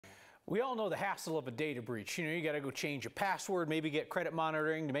We all know the hassle of a data breach. You know, you got to go change your password, maybe get credit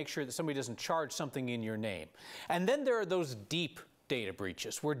monitoring to make sure that somebody doesn't charge something in your name. And then there are those deep data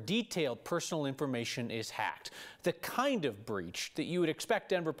breaches where detailed personal information is hacked. The kind of breach that you would expect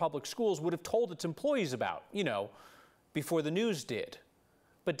Denver Public Schools would have told its employees about, you know, before the news did.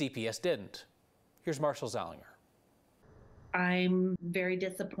 But DPS didn't. Here's Marshall Zollinger. I'm very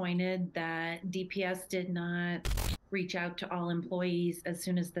disappointed that DPS did not reach out to all employees as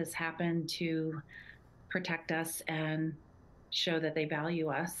soon as this happened to protect us and show that they value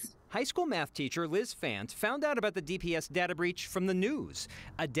us. High school math teacher Liz Fant found out about the DPS data breach from the news.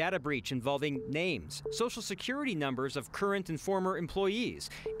 A data breach involving names, social security numbers of current and former employees,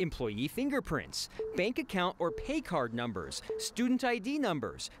 employee fingerprints, bank account or pay card numbers, student ID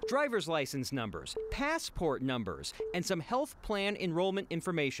numbers, driver's license numbers, passport numbers, and some health plan enrollment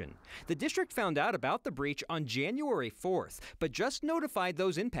information. The district found out about the breach on January 4th, but just notified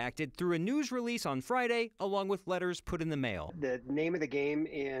those impacted through a news release on Friday, along with letters put in the mail. The name of the game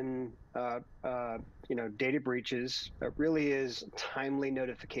in data breaches really is timely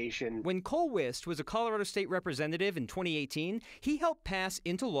notification. When Cole Wist was a Colorado State representative in 2018, he helped pass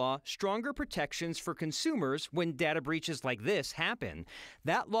into law stronger protections for consumers when data breaches like this happen.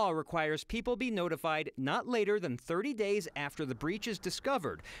 That law requires people be notified not later than 30 days after the breach is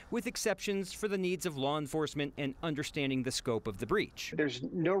discovered, with exceptions for the needs of law enforcement and understanding the scope of the breach. There's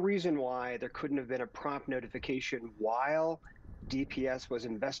no reason why there couldn't have been a prompt notification while DPS was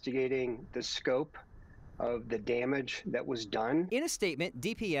investigating the scope of the damage that was done. In a statement,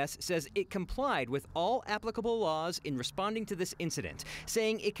 DPS says it complied with all applicable laws in responding to this incident,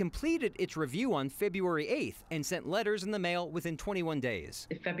 saying it completed its review on February 8th and sent letters in the mail within 21 days.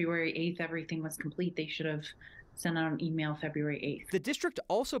 If February 8th everything was complete, they should have sent out an email February 8th. The district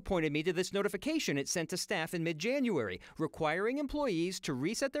also pointed me to this notification it sent to staff in mid-January, requiring employees to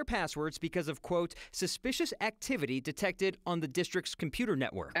reset their passwords because of, quote, suspicious activity detected on the district's computer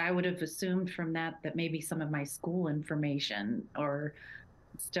network. I would have assumed from that maybe some of my school information or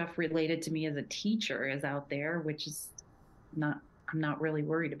stuff related to me as a teacher is out there, which is I'm not really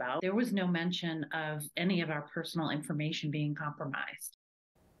worried about. There was no mention of any of our personal information being compromised.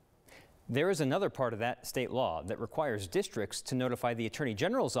 There is another part of that state law that requires districts to notify the Attorney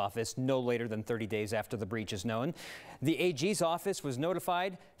General's office no later than 30 days after the breach is known. The AG's office was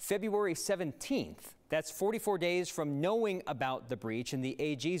notified February 17th. That's 44 days from knowing about the breach, and the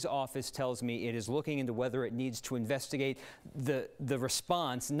AG's office tells me it is looking into whether it needs to investigate the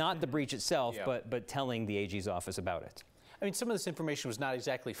response, not the breach itself, but telling the AG's office about it. I mean, some of this information was not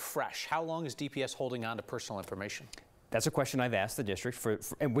exactly fresh. How long is DPS holding on to personal information? That's a question I've asked the district,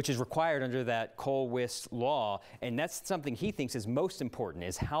 which is required under that Cole Wist law, and that's something he thinks is most important,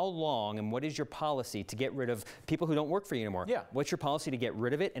 is how long and what is your policy to get rid of people who don't work for you anymore? Yeah. What's your policy to get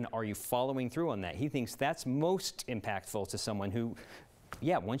rid of it, and are you following through on that? He thinks that's most impactful to someone who,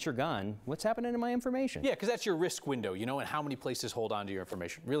 yeah, once you're gone, what's happening to my information? Yeah, because that's your risk window, you know, and how many places hold on to your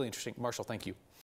information. Really interesting. Marshall, thank you.